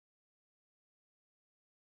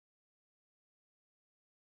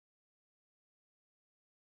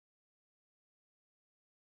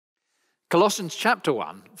Colossians chapter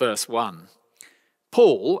 1, verse 1.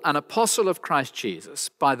 Paul, an apostle of Christ Jesus,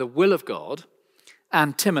 by the will of God,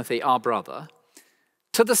 and Timothy, our brother,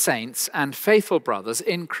 to the saints and faithful brothers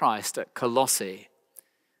in Christ at Colossae,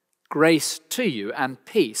 grace to you and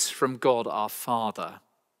peace from God our Father.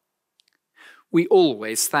 We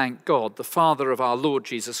always thank God, the Father of our Lord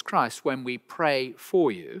Jesus Christ, when we pray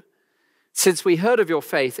for you, since we heard of your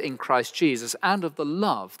faith in Christ Jesus and of the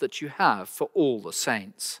love that you have for all the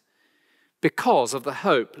saints, because of the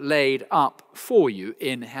hope laid up for you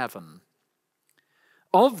in heaven.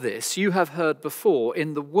 Of this you have heard before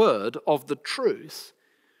in the word of the truth,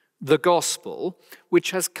 the gospel, which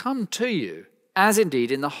has come to you, as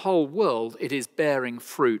indeed in the whole world it is bearing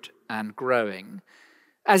fruit and growing,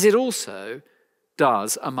 as it also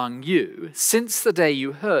does among you, since the day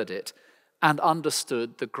you heard it and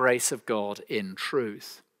understood the grace of God in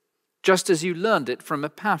truth, just as you learned it from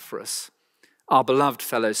Epaphras, our beloved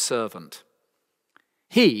fellow servant.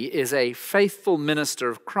 He is a faithful minister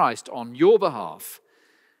of Christ on your behalf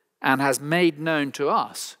and has made known to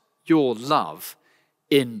us your love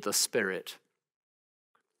in the Spirit.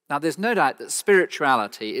 Now, there's no doubt that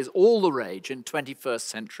spirituality is all the rage in 21st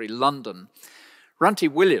century London. Runty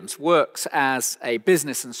Williams works as a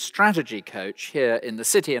business and strategy coach here in the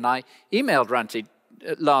city, and I emailed Runty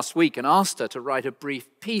last week and asked her to write a brief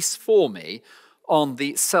piece for me on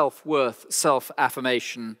the self-worth,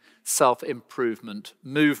 self-affirmation, self-improvement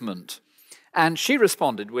movement. And she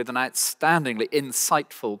responded with an outstandingly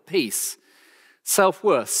insightful piece.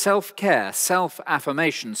 Self-worth, self-care,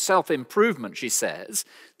 self-affirmation, self-improvement, she says,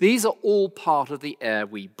 these are all part of the air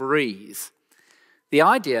we breathe. The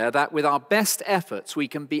idea that with our best efforts we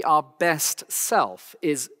can be our best self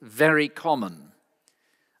is very common.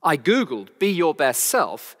 I Googled "be your best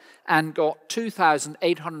self" and got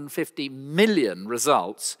 2,850 million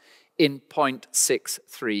results in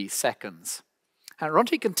 0.63 seconds. And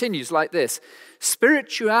Ronti continues like this: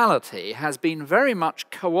 spirituality has been very much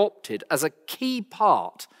co-opted as a key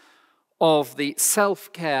part of the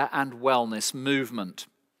self-care and wellness movement.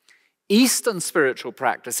 Eastern spiritual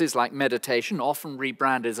practices like meditation, often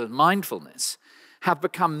rebranded as mindfulness, have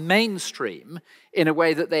become mainstream in a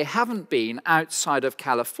way that they haven't been outside of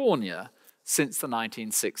California since the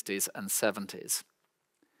 1960s and 70s.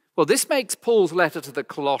 Well, this makes Paul's letter to the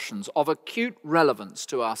Colossians of acute relevance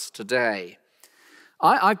to us today.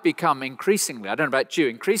 I've become increasingly, I don't know about you,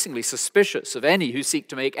 increasingly suspicious of any who seek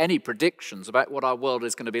to make any predictions about what our world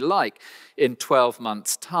is going to be like in 12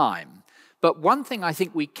 months' time. But one thing I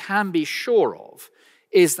think we can be sure of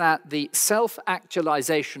is that the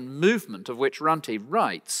self-actualization movement of which Runty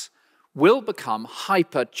writes will become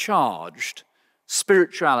hypercharged.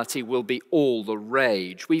 Spirituality will be all the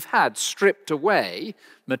rage. We've had stripped away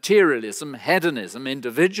materialism, hedonism,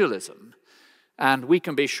 individualism, and we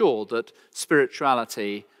can be sure that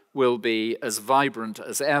spirituality will be as vibrant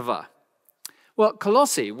as ever. Well,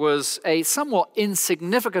 Colossae was a somewhat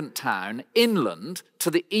insignificant town inland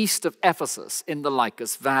to the east of Ephesus in the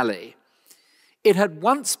Lycus Valley. It had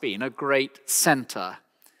once been a great center,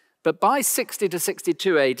 but by 60 to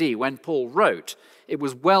 62 AD, when Paul wrote, it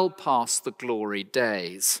was well past the glory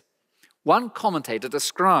days. One commentator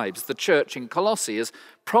describes the church in Colossae as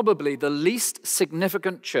probably the least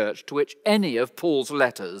significant church to which any of Paul's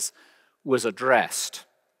letters was addressed.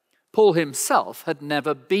 Paul himself had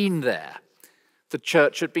never been there. The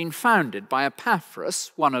church had been founded by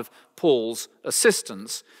Epaphras, one of Paul's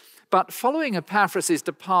assistants, but following Epaphras'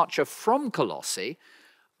 departure from Colossae,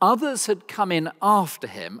 others had come in after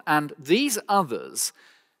him, and these others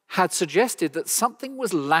had suggested that something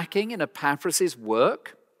was lacking in Epaphras'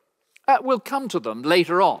 work. We'll come to them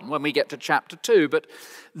later on when we get to chapter 2, but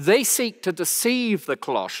they seek to deceive the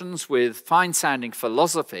Colossians with fine-sounding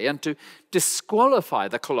philosophy and to disqualify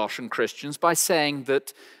the Colossian Christians by saying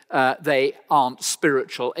that they aren't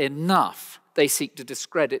spiritual enough. They seek to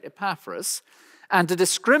discredit Epaphras and to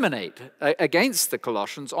discriminate against the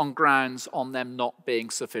Colossians on grounds on them not being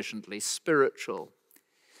sufficiently spiritual.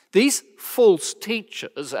 These false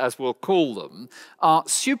teachers, as we'll call them, are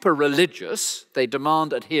super religious. They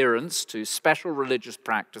demand adherence to special religious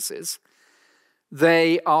practices.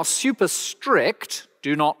 They are super strict,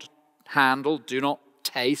 do not handle, do not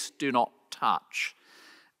taste, do not touch.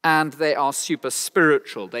 And they are super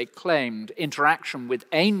spiritual. They claimed interaction with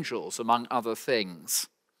angels, among other things.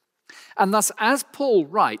 And thus, as Paul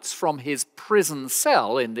writes from his prison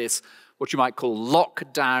cell in this what you might call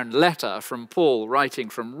lockdown letter from Paul writing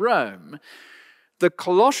from Rome, the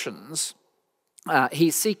Colossians,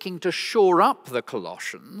 he's seeking to shore up the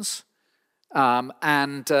Colossians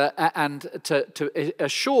and to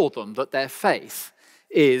assure them that their faith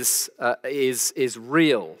is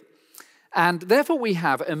real. And therefore we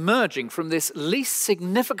have emerging from this least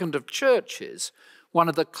significant of churches one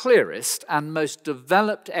of the clearest and most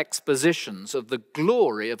developed expositions of the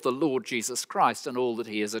glory of the Lord Jesus Christ and all that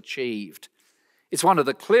he has achieved. It's one of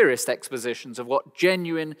the clearest expositions of what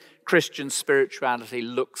genuine Christian spirituality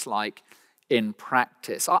looks like in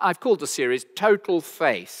practice. I've called the series Total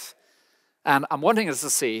Faith, and I'm wanting us to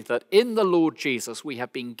see that in the Lord Jesus we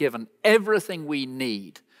have been given everything we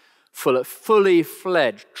need for a fully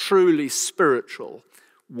fledged, truly spiritual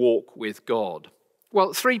walk with God.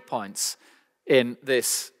 Well, 3 points in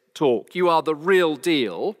this talk. You are the real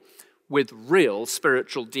deal with real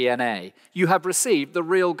spiritual DNA. You have received the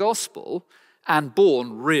real gospel and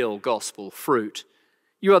borne real gospel fruit.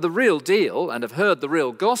 You are the real deal and have heard the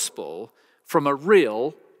real gospel from a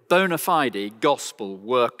real bona fide gospel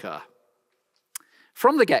worker.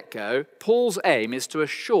 From the get-go, Paul's aim is to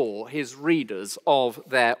assure his readers of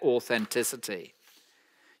their authenticity.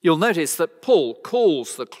 You'll notice that Paul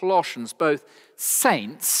calls the Colossians both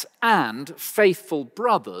saints and faithful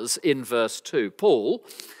brothers in verse 2. Paul,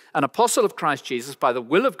 an apostle of Christ Jesus by the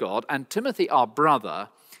will of God, and Timothy, our brother,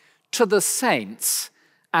 to the saints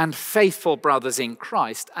and faithful brothers in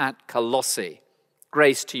Christ at Colossae.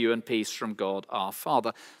 Grace to you and peace from God our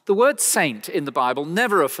Father. The word saint in the Bible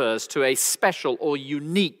never refers to a special or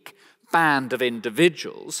unique band of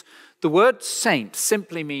individuals. The word saint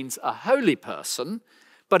simply means a holy person,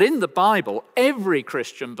 but in the Bible, every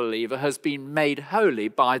Christian believer has been made holy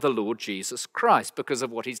by the Lord Jesus Christ because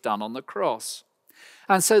of what he's done on the cross.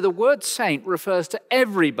 And so the word saint refers to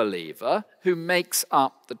every believer who makes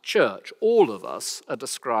up the church. All of us are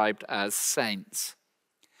described as saints.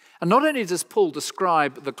 And not only does Paul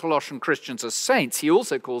describe the Colossian Christians as saints, he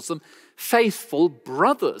also calls them faithful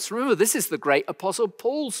brothers. Remember, this is the great apostle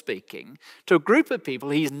Paul speaking to a group of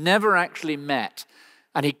people he's never actually met.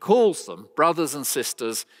 And he calls them brothers and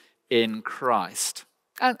sisters in Christ.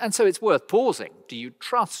 And so it's worth pausing. Do you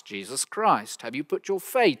trust Jesus Christ? Have you put your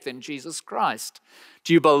faith in Jesus Christ?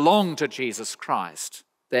 Do you belong to Jesus Christ?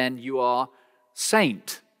 Then you are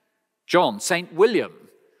Saint John, Saint William,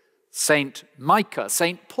 Saint Micah,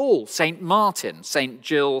 Saint Paul, Saint Martin, Saint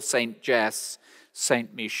Jill, Saint Jess,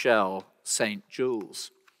 Saint Michelle, Saint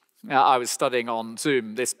Jules. Now, I was studying on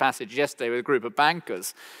Zoom this passage yesterday with a group of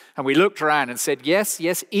bankers, and we looked around and said,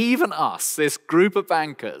 yes, even us, this group of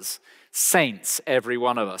bankers, saints, every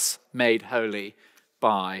one of us, made holy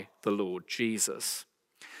by the Lord Jesus.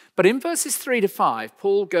 But in verses 3 to 5,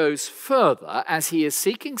 Paul goes further as he is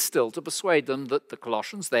seeking still to persuade them that the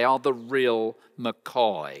Colossians, they are the real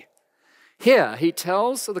McCoy. Here he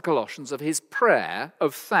tells the Colossians of his prayer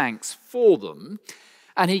of thanks for them,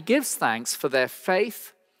 and he gives thanks for their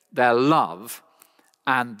faith, their love,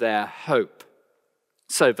 and their hope.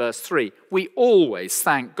 So verse 3, we always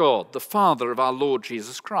thank God, the Father of our Lord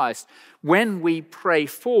Jesus Christ, when we pray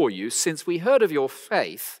for you, since we heard of your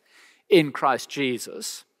faith in Christ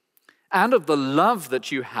Jesus, and of the love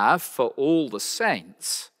that you have for all the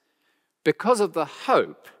saints, because of the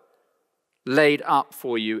hope laid up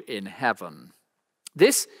for you in heaven.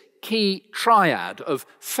 This key triad of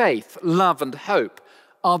faith, love, and hope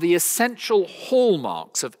are the essential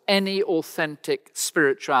hallmarks of any authentic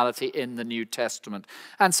spirituality in the New Testament.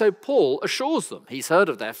 And so Paul assures them he's heard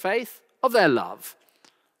of their faith, of their love,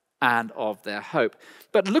 and of their hope.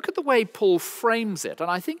 But look at the way Paul frames it, and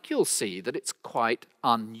I think you'll see that it's quite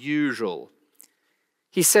unusual.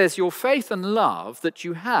 He says, your faith and love that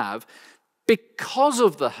you have because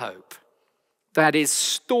of the hope that is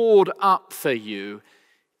stored up for you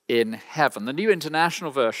in heaven. The New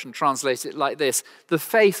International Version translates it like this: the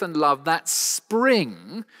faith and love that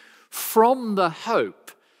spring from the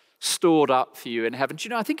hope stored up for you in heaven. Do you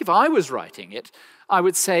know, I think if I was writing it, I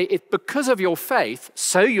would say it's because of your faith,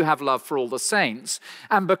 so you have love for all the saints,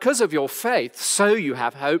 and because of your faith, so you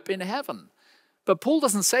have hope in heaven. But Paul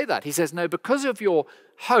doesn't say that. He says, no, because of your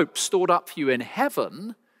hope stored up for you in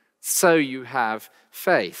heaven, so you have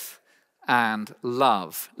faith and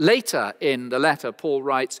love. Later in the letter, Paul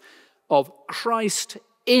writes of Christ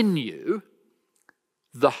in you,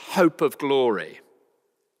 the hope of glory.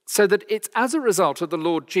 So that it's as a result of the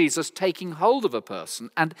Lord Jesus taking hold of a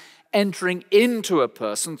person and entering into a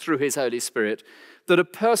person through his Holy Spirit that a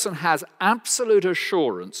person has absolute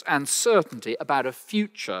assurance and certainty about a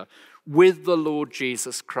future with the Lord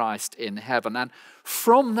Jesus Christ in heaven. And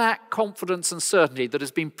from that confidence and certainty that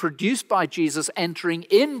has been produced by Jesus entering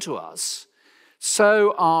into us,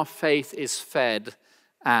 so our faith is fed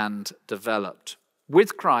and developed.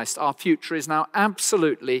 With Christ, our future is now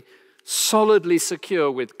absolutely, solidly secure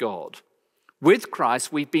with God. With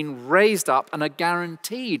Christ, we've been raised up and are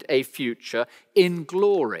guaranteed a future in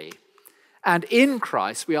glory. And in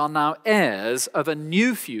Christ, we are now heirs of a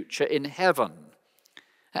new future in heaven.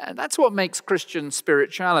 And that's what makes Christian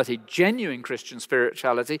spirituality, genuine Christian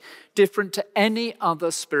spirituality, different to any other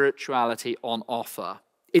spirituality on offer.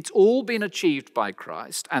 It's all been achieved by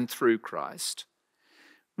Christ and through Christ.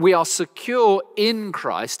 We are secure in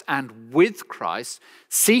Christ and with Christ,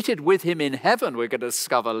 seated with him in heaven, we're going to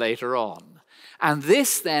discover later on. And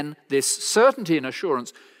this certainty and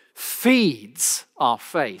assurance feeds our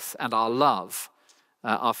faith and our love,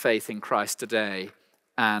 our faith in Christ today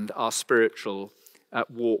and our spiritual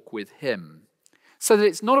walk with him. So that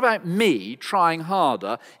it's not about me trying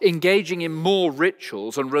harder, engaging in more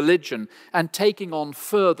rituals and religion and taking on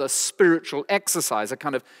further spiritual exercise, a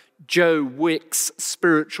kind of Joe Wicks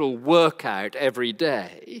spiritual workout every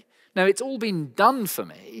day. No, it's all been done for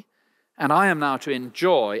me, and I am now to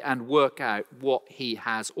enjoy and work out what he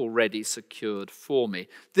has already secured for me.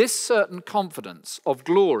 This certain confidence of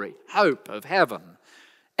glory, hope of heaven,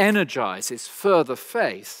 energizes further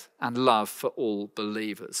faith and love for all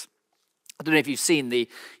believers. I don't know if you've seen the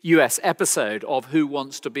US episode of Who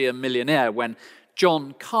Wants to Be a Millionaire, when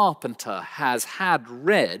John Carpenter has had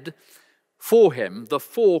read for him the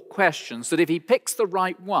 4 questions that if he picks the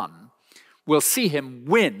right one, will see him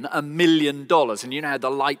win $1 million. And you know how the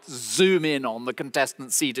lights zoom in on the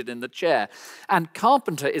contestant seated in the chair. And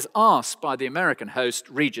Carpenter is asked by the American host,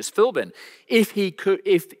 Regis Philbin, if he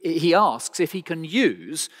can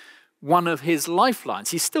use one of his lifelines.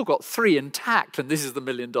 He's still got 3 intact, and this is the $1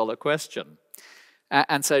 million question.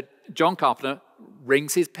 And so John Carpenter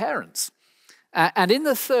rings his parents. And in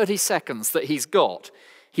the 30 seconds that he's got,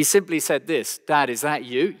 he simply said this: "Dad, is that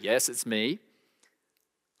you?" "Yes, it's me."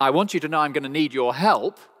 "I want you to know I'm going to need your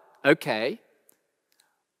help." "Okay."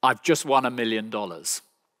 "I've just won $1 million.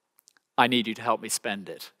 I need you to help me spend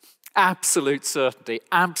it." Absolute certainty,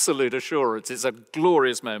 absolute assurance. It's a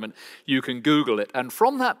glorious moment. You can Google it. And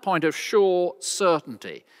from that point of sure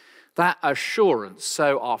certainty, that assurance,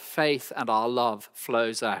 so our faith and our love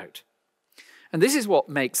flows out. And this is what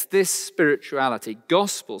makes this spirituality,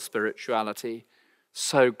 gospel spirituality,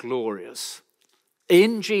 so glorious.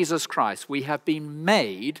 In Jesus Christ, we have been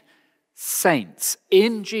made saints.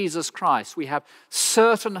 In Jesus Christ, we have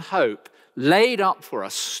certain hope laid up for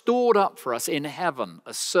us, stored up for us in heaven,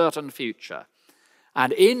 a certain future.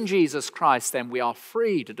 And in Jesus Christ, then, we are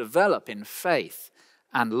free to develop in faith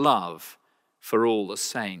and love for all the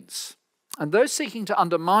saints. And those seeking to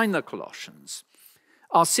undermine the Colossians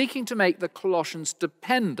are seeking to make the Colossians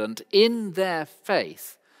dependent in their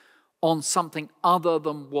faith on something other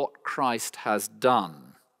than what Christ has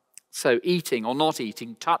done. So eating or not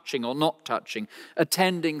eating, touching or not touching,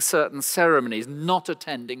 attending certain ceremonies, not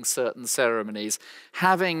attending certain ceremonies,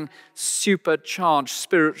 having supercharged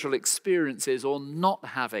spiritual experiences or not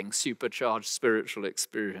having supercharged spiritual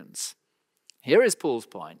experience. Here is Paul's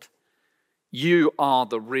point. You are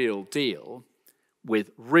the real deal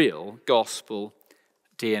with real gospel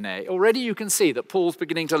DNA. Already you can see that Paul's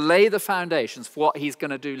beginning to lay the foundations for what he's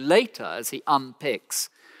going to do later as he unpicks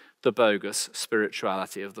the bogus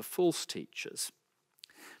spirituality of the false teachers.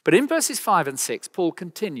 But in verses 5 and 6, Paul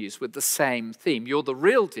continues with the same theme. You're the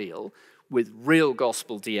real deal with real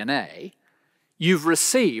gospel DNA. You've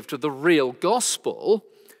received the real gospel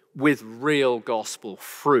with real gospel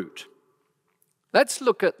fruit. Let's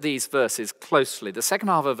look at these verses closely, the second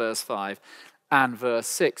half of verse 5 and verse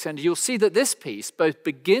 6, and you'll see that this piece both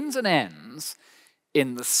begins and ends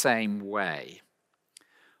in the same way.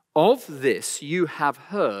 Of this you have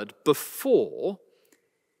heard before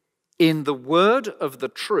in the word of the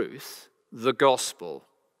truth, the gospel,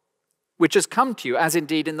 which has come to you, as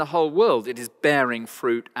indeed in the whole world it is bearing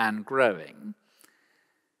fruit and growing,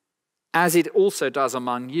 as it also does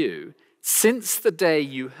among you, since the day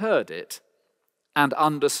you heard it and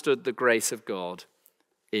understood the grace of God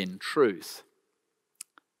in truth.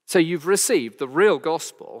 So you've received the real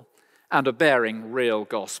gospel and are bearing real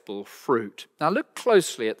gospel fruit. Now look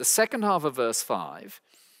closely at the second half of verse 5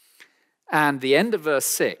 and the end of verse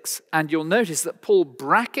 6, and you'll notice that Paul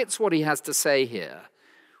brackets what he has to say here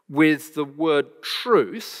with the word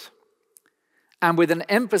truth and with an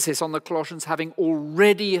emphasis on the Colossians having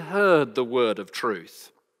already heard the word of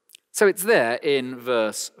truth. So it's there in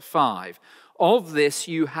verse 5. Of this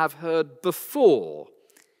you have heard before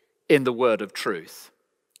in the word of truth,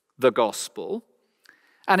 the gospel.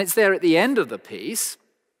 And it's there at the end of the piece,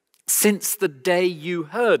 since the day you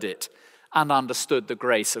heard it and understood the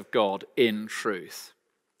grace of God in truth.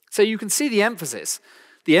 So you can see the emphasis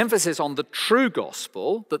on the true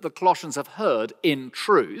gospel that the Colossians have heard in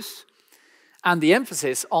truth, and the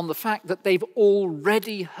emphasis on the fact that they've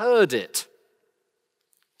already heard it.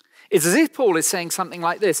 It's as if Paul is saying something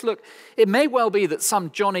like this. Look, it may well be that some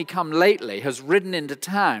Johnny-come-lately has ridden into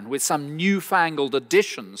town with some newfangled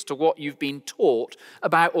additions to what you've been taught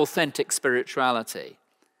about authentic spirituality.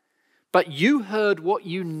 But you heard what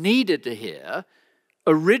you needed to hear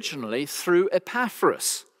originally through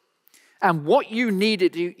Epaphras. And what you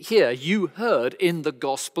needed to hear, you heard in the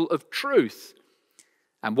gospel of truth.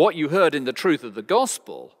 And what you heard in the truth of the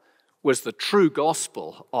gospel was the true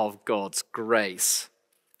gospel of God's grace.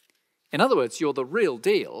 In other words, you're the real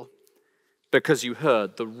deal because you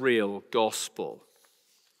heard the real gospel.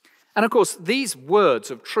 And of course, these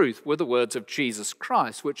words of truth were the words of Jesus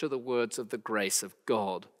Christ, which are the words of the grace of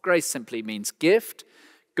God. Grace simply means gift,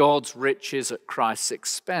 God's riches at Christ's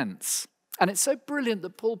expense. And it's so brilliant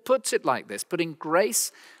that Paul puts it like this, putting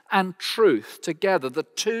grace and truth together, the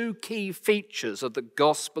two key features of the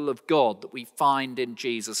gospel of God that we find in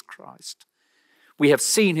Jesus Christ. We have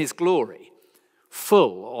seen his glory,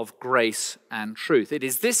 full of grace and truth. It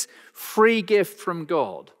is this free gift from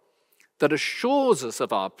God that assures us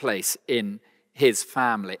of our place in his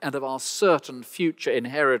family and of our certain future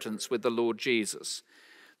inheritance with the Lord Jesus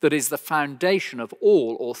that is the foundation of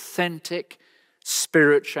all authentic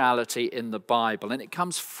spirituality in the Bible. And it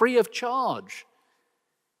comes free of charge.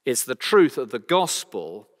 It's the truth of the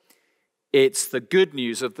gospel. It's the good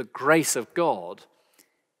news of the grace of God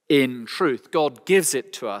in truth. God gives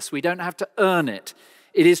it to us. We don't have to earn it.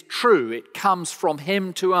 It is true. It comes from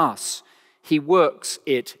him to us. He works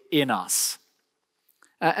it in us.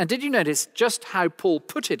 And did you notice just how Paul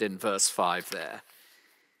put it in verse 5 there?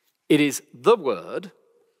 It is the word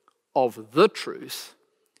of the truth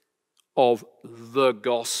of the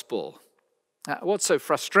gospel. What's so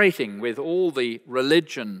frustrating with all the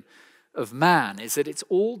religion of man is that it's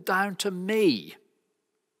all down to me.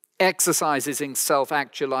 Exercises in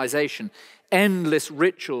self-actualization, endless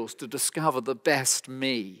rituals to discover the best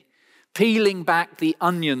me, peeling back the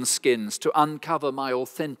onion skins to uncover my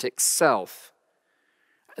authentic self.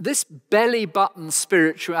 This belly button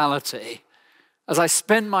spirituality, as I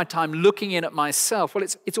spend my time looking in at myself, well,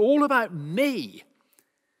 it's all about me.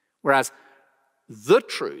 Whereas the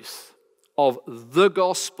truth of the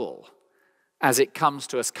gospel, as it comes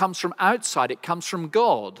to us, comes from outside, it comes from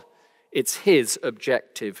God. It's his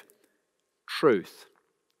objective truth.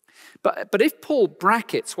 But if Paul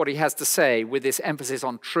brackets what he has to say with this emphasis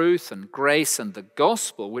on truth and grace and the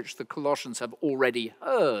gospel, which the Colossians have already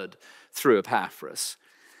heard through Epaphras,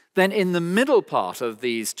 then in the middle part of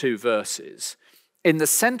these two verses, in the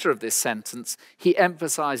center of this sentence, he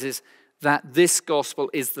emphasizes that this gospel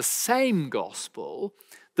is the same gospel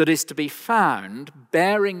that is to be found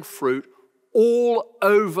bearing fruit all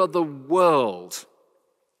over the world.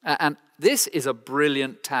 And this is a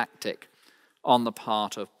brilliant tactic on the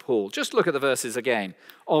part of Paul. Just look at the verses again.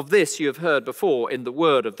 Of this you have heard before in the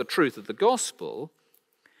word of the truth of the gospel,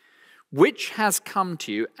 which has come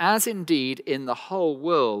to you, as indeed in the whole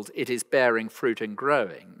world it is bearing fruit and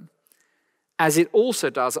growing, as it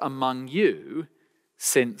also does among you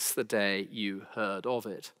since the day you heard of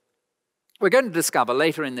it. We're going to discover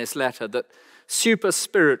later in this letter that super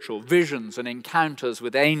spiritual visions and encounters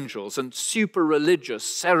with angels and super religious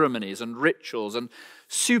ceremonies and rituals and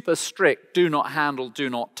super strict do not handle, do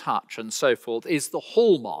not touch and so forth is the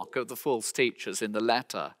hallmark of the false teachers in the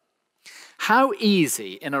letter. How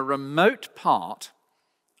easy in a remote part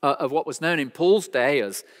of what was known in Paul's day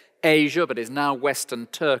as Asia, but is now Western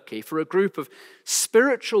Turkey, for a group of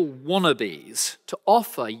spiritual wannabes to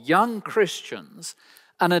offer young Christians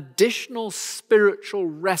an additional spiritual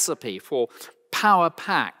recipe for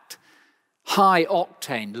power-packed,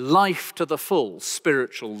 high-octane, life to the full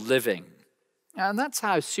spiritual living. And that's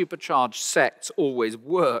how supercharged sects always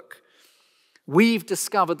work. We've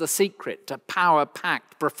discovered the secret to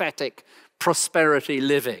power-packed, prophetic prosperity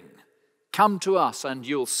living. Come to us and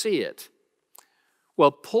you'll see it.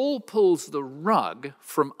 Well, Paul pulls the rug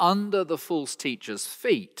from under the false teacher's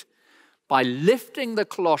feet by lifting the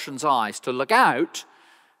Colossians' eyes to look out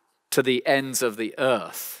to the ends of the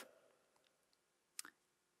earth.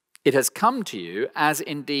 It has come to you, as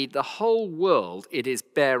indeed the whole world it is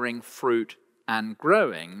bearing fruit and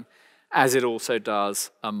growing, as it also does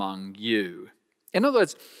among you. In other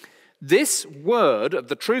words, this word of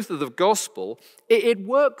the truth of the gospel, it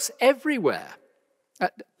works everywhere.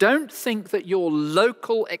 Don't think that your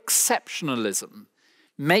local exceptionalism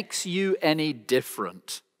makes you any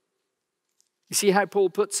different. You see how Paul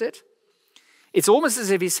puts it? It's almost as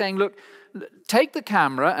if he's saying, look, take the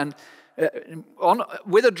camera and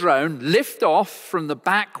with a drone, lift off from the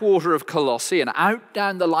backwater of Colossae and out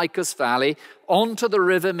down the Lycus Valley onto the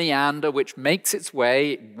river Meander, which makes its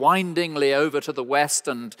way windingly over to the west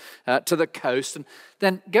and to the coast. And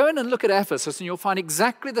then go in and look at Ephesus, and you'll find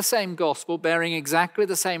exactly the same gospel bearing exactly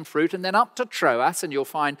the same fruit. And then up to Troas, and you'll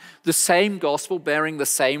find the same gospel bearing the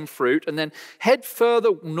same fruit. And then head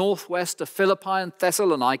further northwest to Philippi and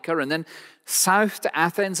Thessalonica, and then south to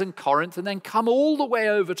Athens and Corinth, and then come all the way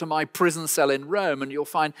over to my prison cell in Rome, and you'll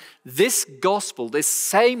find this gospel, this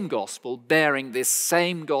same gospel, bearing this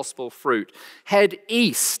same gospel fruit. Head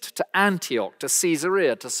east to Antioch, to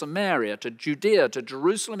Caesarea, to Samaria, to Judea, to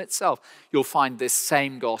Jerusalem itself. You'll find this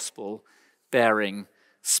same gospel bearing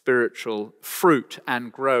spiritual fruit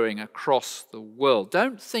and growing across the world.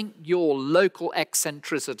 Don't think your local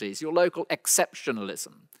eccentricities, your local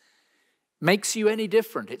exceptionalism makes you any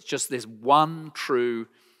different. It's just this one true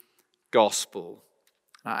gospel.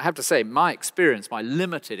 Now, I have to say, my experience, my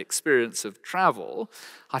limited experience of travel,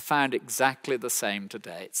 I found exactly the same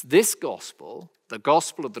today. It's this gospel, the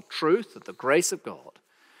gospel of the truth, of the grace of God,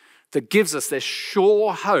 that gives us this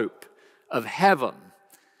sure hope of heaven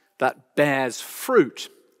that bears fruit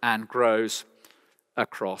and grows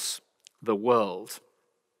across the world.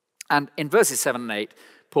 And in verses 7 and 8,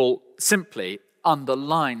 Paul simply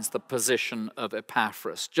underlines the position of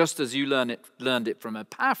Epaphras. Just as you learned it from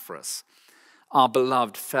Epaphras, our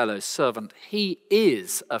beloved fellow servant, he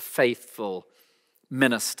is a faithful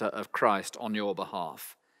minister of Christ on your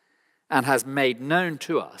behalf and has made known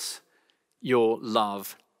to us your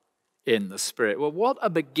love in the Spirit. Well, what a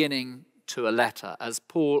beginning to a letter as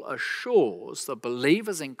Paul assures the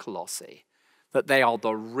believers in Colossae that they are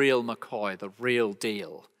the real McCoy, the real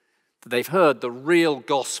deal, that they've heard the real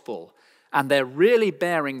gospel, and they're really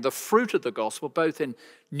bearing the fruit of the gospel, both in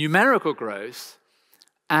numerical growth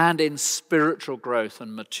and in spiritual growth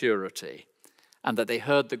and maturity. And that they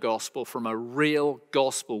heard the gospel from a real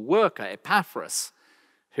gospel worker, Epaphras,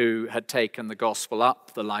 who had taken the gospel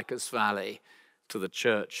up the Lycus Valley to the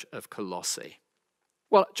church of Colossae.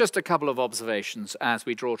 Well, just a couple of observations as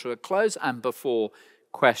we draw to a close and before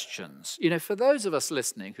questions. You know, for those of us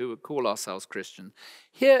listening who would call ourselves Christian,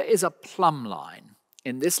 here is a plumb line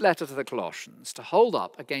in this letter to the Colossians to hold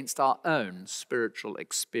up against our own spiritual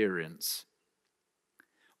experience.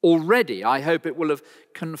 Already, I hope it will have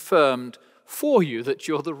confirmed for you that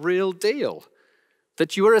you're the real deal,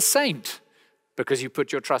 that you are a saint because you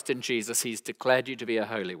put your trust in Jesus. He's declared you to be a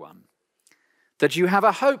holy one. That you have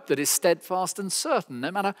a hope that is steadfast and certain, no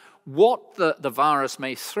matter what the virus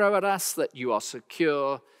may throw at us, that you are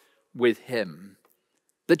secure with him.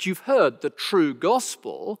 That you've heard the true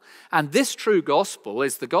gospel, and this true gospel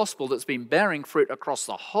is the gospel that's been bearing fruit across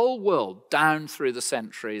the whole world down through the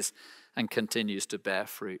centuries and continues to bear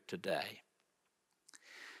fruit today.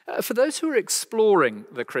 For those who are exploring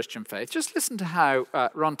the Christian faith, just listen to how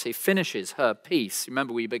Ronti finishes her piece.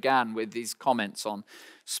 Remember, we began with these comments on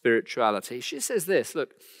spirituality. She says this,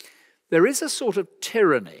 look, there is a sort of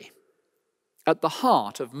tyranny at the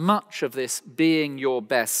heart of much of this being your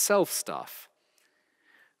best self stuff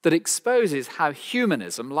that exposes how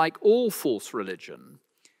humanism, like all false religion,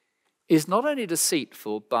 is not only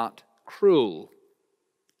deceitful but cruel.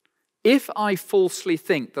 If I falsely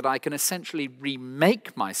think that I can essentially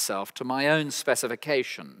remake myself to my own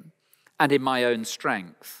specification and in my own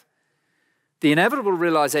strength, the inevitable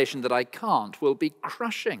realization that I can't will be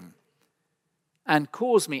crushing and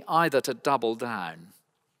cause me either to double down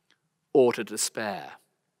or to despair.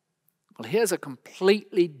 Well, here's a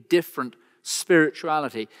completely different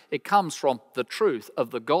spirituality. It comes from the truth of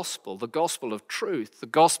the gospel of truth, the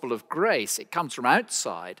gospel of grace. It comes from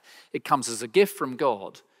outside. It comes as a gift from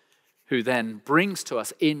God, who then brings to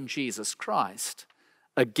us in Jesus Christ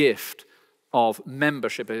a gift of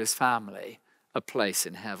membership of his family, a place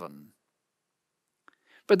in heaven.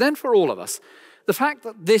 But then for all of us, the fact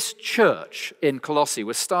that this church in Colossae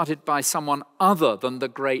was started by someone other than the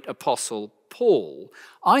great apostle Paul,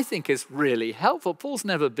 I think is really helpful. Paul's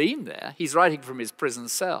never been there. He's writing from his prison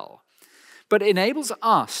cell. But enables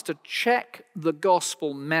us to check the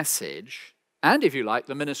gospel message, and if you like,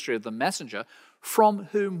 the ministry of the messenger, from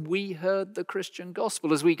whom we heard the Christian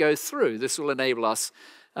gospel. As we go through, this will enable us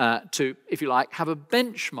to, if you like, have a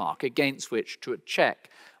benchmark against which to check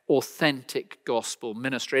authentic gospel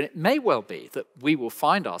ministry. And it may well be that we will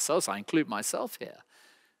find ourselves, I include myself here,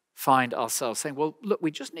 find ourselves saying, well, look, we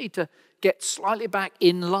just need to get slightly back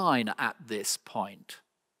in line at this point.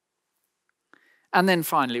 And then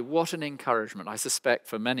finally, what an encouragement, I suspect,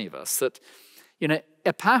 for many of us that,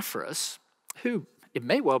 Epaphras, who it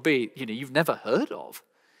may well be, you've never heard of,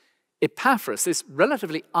 Epaphras, this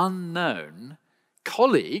relatively unknown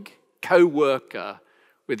colleague, co-worker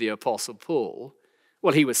with the Apostle Paul,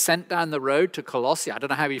 Well, he was sent down the road to Colossae. I don't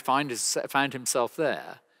know how he found himself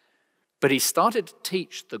there. But he started to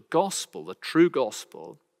teach the gospel, the true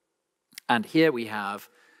gospel. And here we have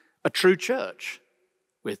a true church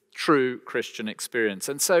with true Christian experience.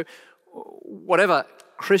 And so whatever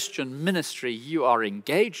Christian ministry you are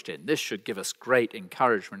engaged in, this should give us great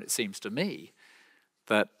encouragement, it seems to me,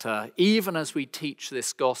 that even as we teach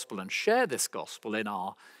this gospel and share this gospel in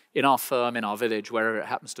our firm, in our village, wherever it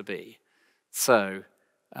happens to be, so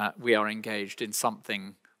we are engaged in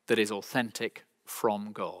something that is authentic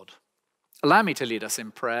from God. Allow me to lead us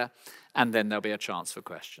in prayer, and then there'll be a chance for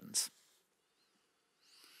questions.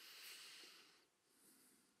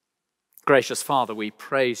 Gracious Father, we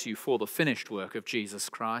praise you for the finished work of Jesus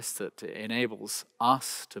Christ that enables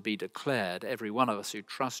us to be declared, every one of us who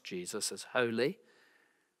trust Jesus, as holy,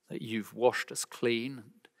 that you've washed us clean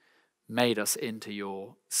and made us into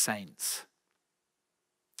your saints.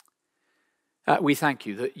 We thank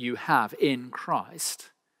you that you have in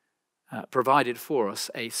Christ provided for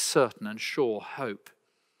us a certain and sure hope.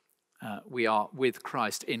 We are with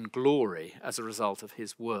Christ in glory as a result of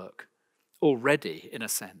his work, already in a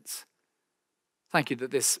sense. Thank you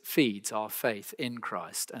that this feeds our faith in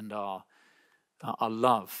Christ and our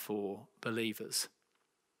love for believers.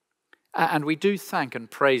 And we do thank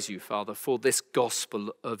and praise you, Father, for this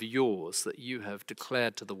gospel of yours that you have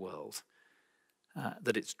declared to the world,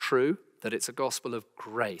 that it's true, that it's a gospel of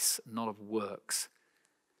grace, not of works.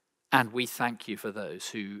 And we thank you for those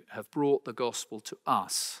who have brought the gospel to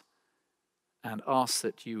us and ask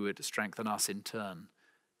that you would strengthen us in turn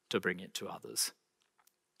to bring it to others.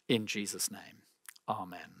 In Jesus' name.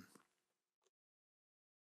 Amen.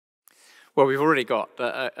 Well, we've already got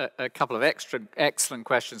a couple of excellent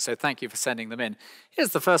questions, so thank you for sending them in.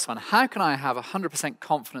 Here's the first one. How can I have 100%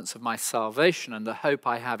 confidence of my salvation and the hope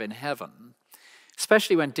I have in heaven,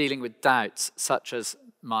 especially when dealing with doubts such as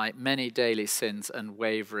my many daily sins and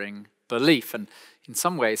wavering belief? And in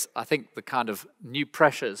some ways, I think the kind of new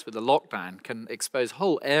pressures with the lockdown can expose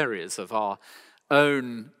whole areas of our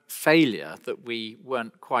own failure that we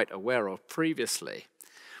weren't quite aware of previously.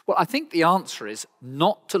 Well, I think the answer is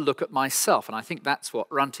not to look at myself, and I think that's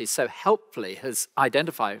what Runty so helpfully has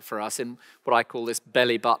identified for us in what I call this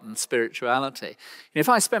belly button spirituality. And if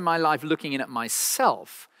I spend my life looking in at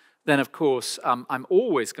myself, then of course I'm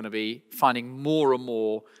always going to be finding more and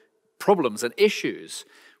more problems and issues,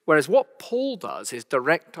 whereas what Paul does is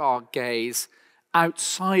direct our gaze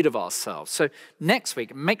outside of ourselves. So next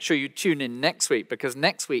week, make sure you tune in next week, because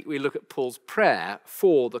next week we look at Paul's prayer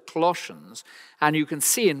for the Colossians, and you can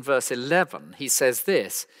see in verse 11, he says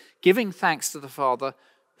this, giving thanks to the Father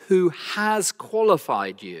who has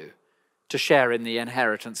qualified you to share in the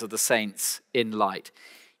inheritance of the saints in light.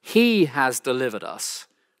 He has delivered us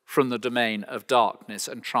from the domain of darkness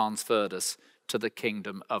and transferred us to the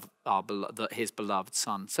kingdom of his beloved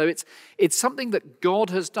Son. So it's something that God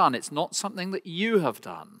has done. It's not something that you have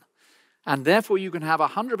done. And therefore you can have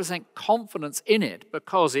 100% confidence in it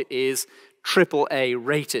because it is AAA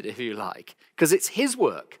rated, if you like, because it's his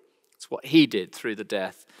work. It's what he did through the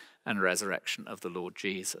death and resurrection of the Lord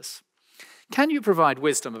Jesus. Can you provide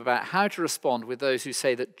wisdom about how to respond with those who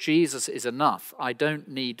say that Jesus is enough? I don't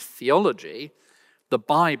need theology, the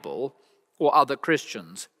Bible, or other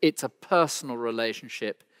Christians. It's a personal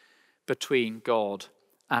relationship between God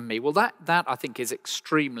and me. Well, that I think is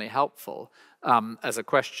extremely helpful as a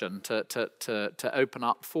question to open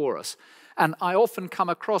up for us. And I often come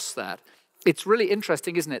across that. It's really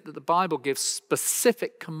interesting, isn't it, that the Bible gives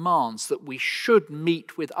specific commands that we should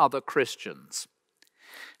meet with other Christians.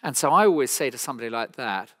 And so I always say to somebody like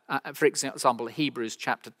that, for example, Hebrews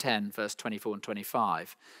chapter 10, verse 24 and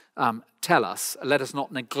 25, tell us, let us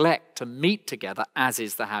not neglect to meet together as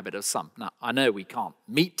is the habit of some. Now, I know we can't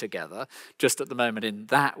meet together just at the moment in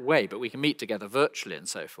that way, but we can meet together virtually and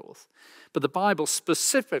so forth. But the Bible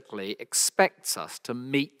specifically expects us to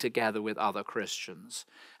meet together with other Christians.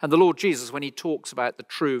 And the Lord Jesus, when he talks about the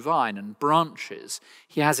true vine and branches,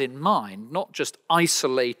 he has in mind not just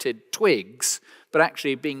isolated twigs, but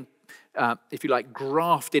actually being, if you like,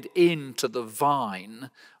 grafted into the vine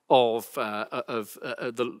of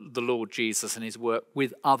the Lord Jesus and his work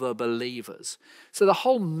with other believers. So the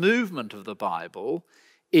whole movement of the Bible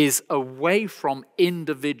is away from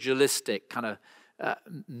individualistic kind of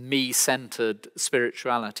me-centered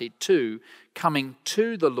spirituality to coming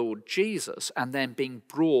to the Lord Jesus and then being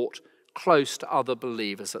brought close to other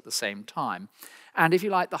believers at the same time. And if you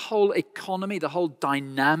like, the whole economy, the whole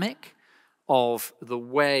dynamic of the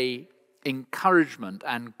way encouragement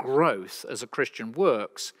and growth as a Christian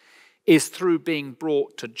works is through being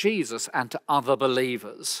brought to Jesus and to other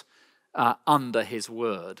believers under his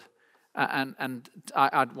word. And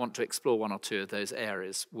I'd want to explore one or two of those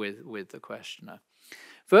areas with the questioner.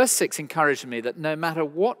 Verse 6 encouraged me that no matter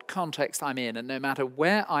what context I'm in and no matter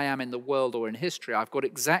where I am in the world or in history, I've got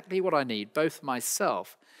exactly what I need, both for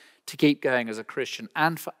myself to keep going as a Christian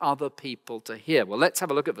and for other people to hear. Well, let's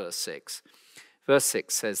have a look at verse 6. Verse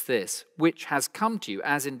 6 says this, which has come to you,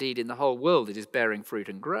 as indeed in the whole world it is bearing fruit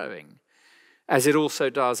and growing, as it also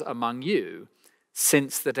does among you,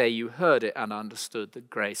 since the day you heard it and understood the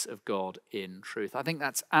grace of God in truth. I think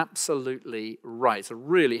that's absolutely right. It's a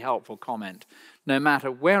really helpful comment. No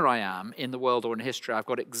matter where I am in the world or in history, I've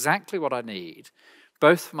got exactly what I need,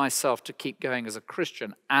 both for myself to keep going as a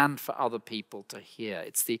Christian and for other people to hear.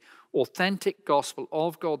 It's the authentic gospel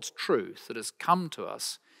of God's truth that has come to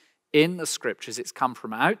us in the scriptures. It's come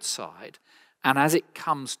from outside, and as it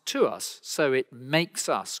comes to us, so it makes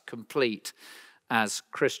us complete as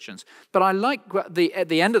Christians. But I like at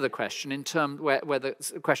the end of the question, in terms where the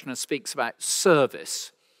questioner speaks about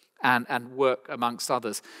service and work amongst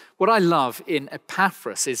others. What I love in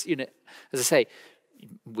Epaphras is, as I say,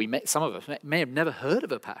 some of us may have never heard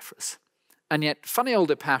of Epaphras. And yet, funny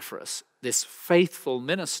old Epaphras, this faithful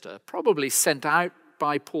minister, probably sent out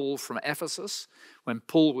by Paul from Ephesus, when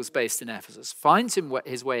Paul was based in Ephesus, finds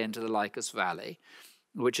his way into the Lycus Valley,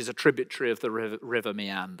 which is a tributary of the river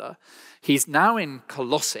Meander. He's now in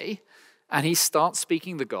Colossae, and he starts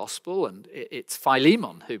speaking the gospel, and it's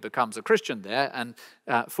Philemon who becomes a Christian there and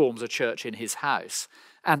forms a church in his house.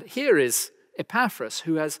 And here is Epaphras,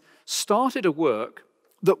 who has started a work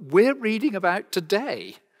that we're reading about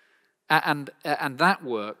today. And that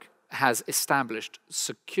work has established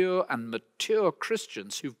secure and mature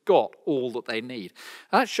Christians who've got all that they need.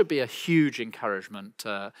 That should be a huge encouragement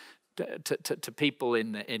to people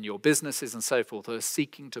in your businesses and so forth who are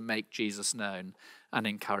seeking to make Jesus known and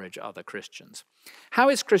encourage other Christians. How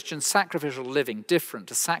is Christian sacrificial living different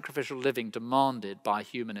to sacrificial living demanded by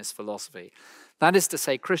humanist philosophy? That is to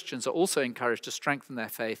say, Christians are also encouraged to strengthen their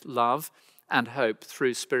faith, love, and hope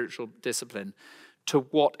through spiritual discipline. To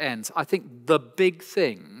what ends? I think the big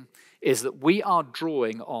thing is that we are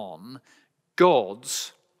drawing on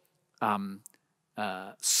God's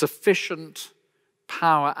sufficient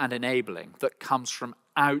power and enabling that comes from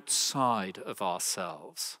outside of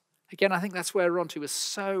ourselves. Again, I think that's where Ronti was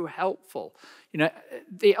so helpful.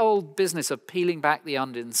 The old business of peeling back the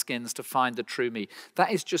onion skins to find the true me,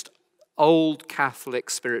 that is just old Catholic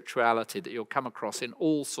spirituality that you'll come across in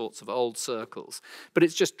all sorts of old circles. But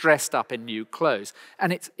it's just dressed up in new clothes.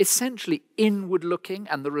 And it's essentially inward looking,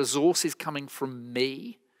 and the resource is coming from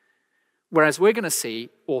me. Whereas we're going to see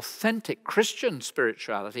authentic Christian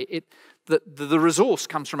spirituality, the resource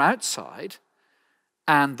comes from outside,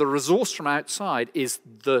 and the resource from outside is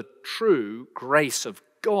the true grace of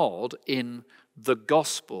God in the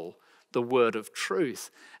gospel, the word of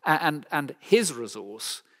truth. And his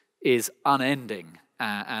resource is unending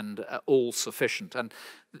and all-sufficient. And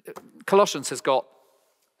Colossians has got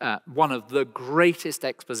one of the greatest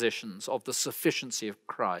expositions of the sufficiency of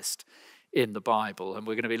Christ in the Bible, and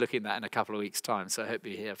we're going to be looking at that in a couple of weeks' time, so I hope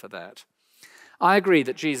you're here for that. I agree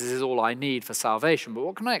that Jesus is all I need for salvation, but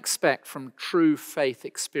what can I expect from true faith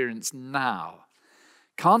experience now?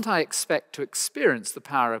 Can't I expect to experience the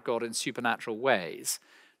power of God in supernatural ways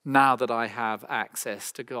now that I have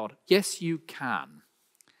access to God? Yes, you can.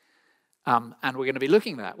 And we're going to be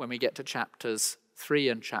looking at that when we get to chapters 3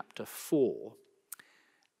 and chapter 4.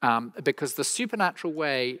 Because the supernatural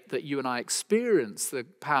way that you and I experience the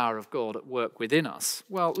power of God at work within us,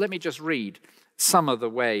 well, let me just read some of the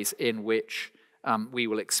ways in which we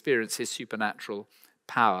will experience his supernatural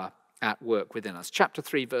power at work within us. Chapter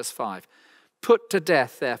 3, verse 5. Put to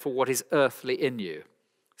death, therefore, what is earthly in you: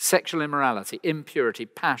 sexual immorality, impurity,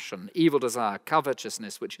 passion, evil desire,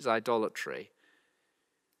 covetousness, which is idolatry.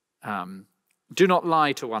 Do not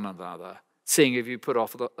lie to one another, seeing if you have put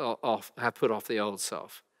off the old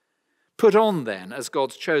self. Put on then, as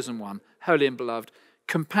God's chosen one, holy and beloved,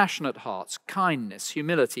 compassionate hearts, kindness,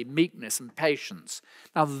 humility, meekness, and patience.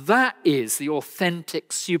 Now that is the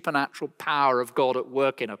authentic supernatural power of God at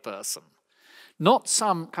work in a person. Not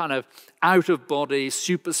some kind of out-of-body,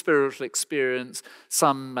 super spiritual experience,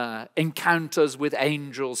 some encounters with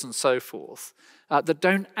angels and so forth, that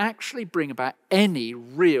don't actually bring about any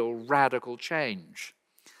real radical change.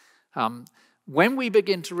 When we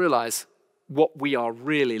begin to realize what we are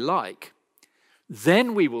really like,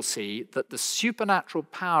 then we will see that the supernatural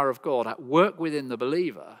power of God at work within the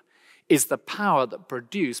believer is the power that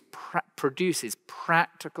produces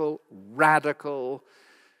practical, radical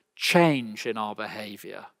change in our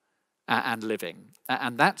behavior and living.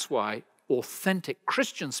 And that's why authentic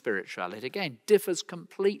Christian spirituality, again, differs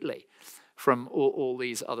completely from all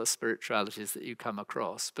these other spiritualities that you come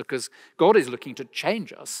across, because God is looking to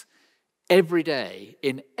change us every day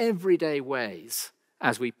in everyday ways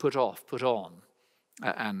as we put off, put on,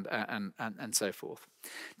 and so forth.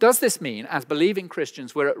 Does this mean, as believing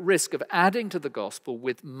Christians, we're at risk of adding to the gospel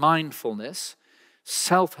with mindfulness,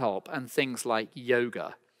 self-help, and things like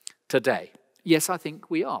yoga today? Yes, I think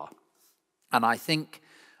we are. And I think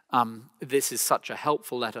this is such a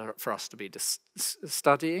helpful letter for us to be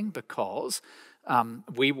studying, because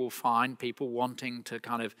we will find people wanting to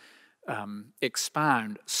kind of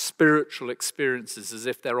expound spiritual experiences as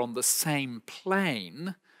if they're on the same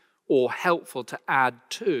plane or helpful to add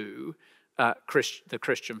to the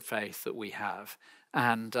Christian faith that we have.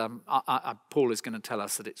 And Paul is going to tell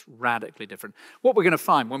us that it's radically different. What we're going to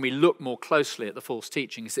find when we look more closely at the false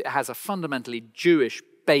teaching is it has a fundamentally Jewish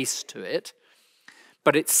base to it,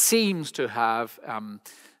 but it seems to have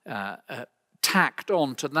tacked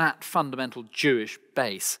on to that fundamental Jewish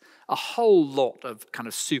base a whole lot of kind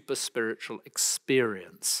of super spiritual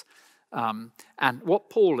experience. And what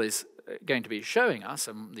Paul is going to be showing us,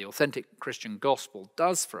 and the authentic Christian gospel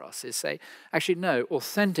does for us, is say, actually, no,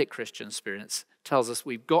 authentic Christian experience tells us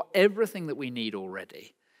we've got everything that we need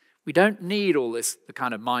already. We don't need all this, the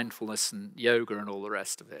kind of mindfulness and yoga and all the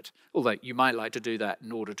rest of it. Although you might like to do that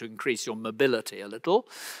in order to increase your mobility a little,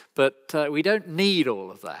 but we don't need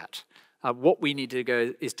all of that. What we need to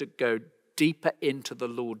go is to go deeper into the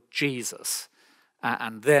Lord Jesus,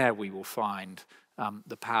 and there we will find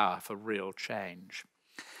the power for real change.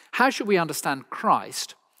 How should we understand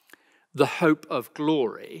Christ, the hope of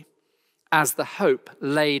glory, as the hope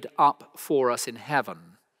laid up for us in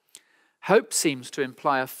heaven? Hope seems to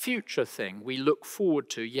imply a future thing we look forward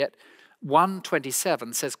to, yet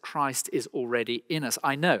 1:27 says Christ is already in us.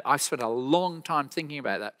 I know, I've spent a long time thinking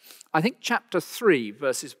about that. I think chapter 3,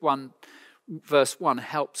 verse 1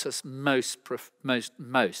 helps us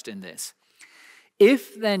most in this.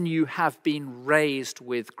 If then you have been raised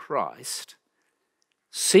with Christ,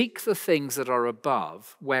 seek the things that are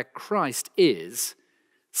above, where Christ is,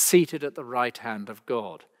 seated at the right hand of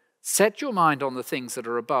God. Set your mind on the things that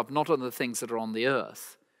are above, not on the things that are on the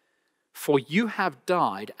earth. For you have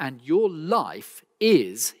died, and your life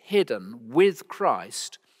is hidden with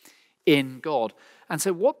Christ in God. And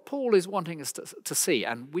so what Paul is wanting us to see,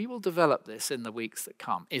 and we will develop this in the weeks that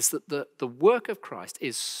come, is that the work of Christ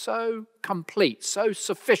is so complete, so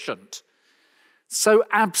sufficient, so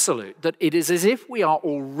absolute, that it is as if we are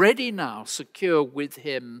already now secure with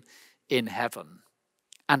him in heaven.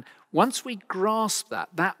 And once we grasp that,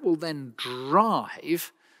 that will then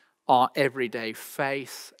drive our everyday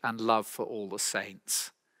faith and love for all the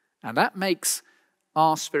saints. And that makes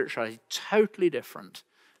our spirituality totally different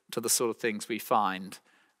to the sort of things we find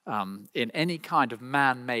in any kind of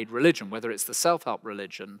man-made religion, whether it's the self-help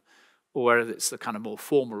religion or whether it's the kind of more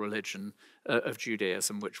formal religion of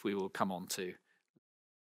Judaism, which we will come on to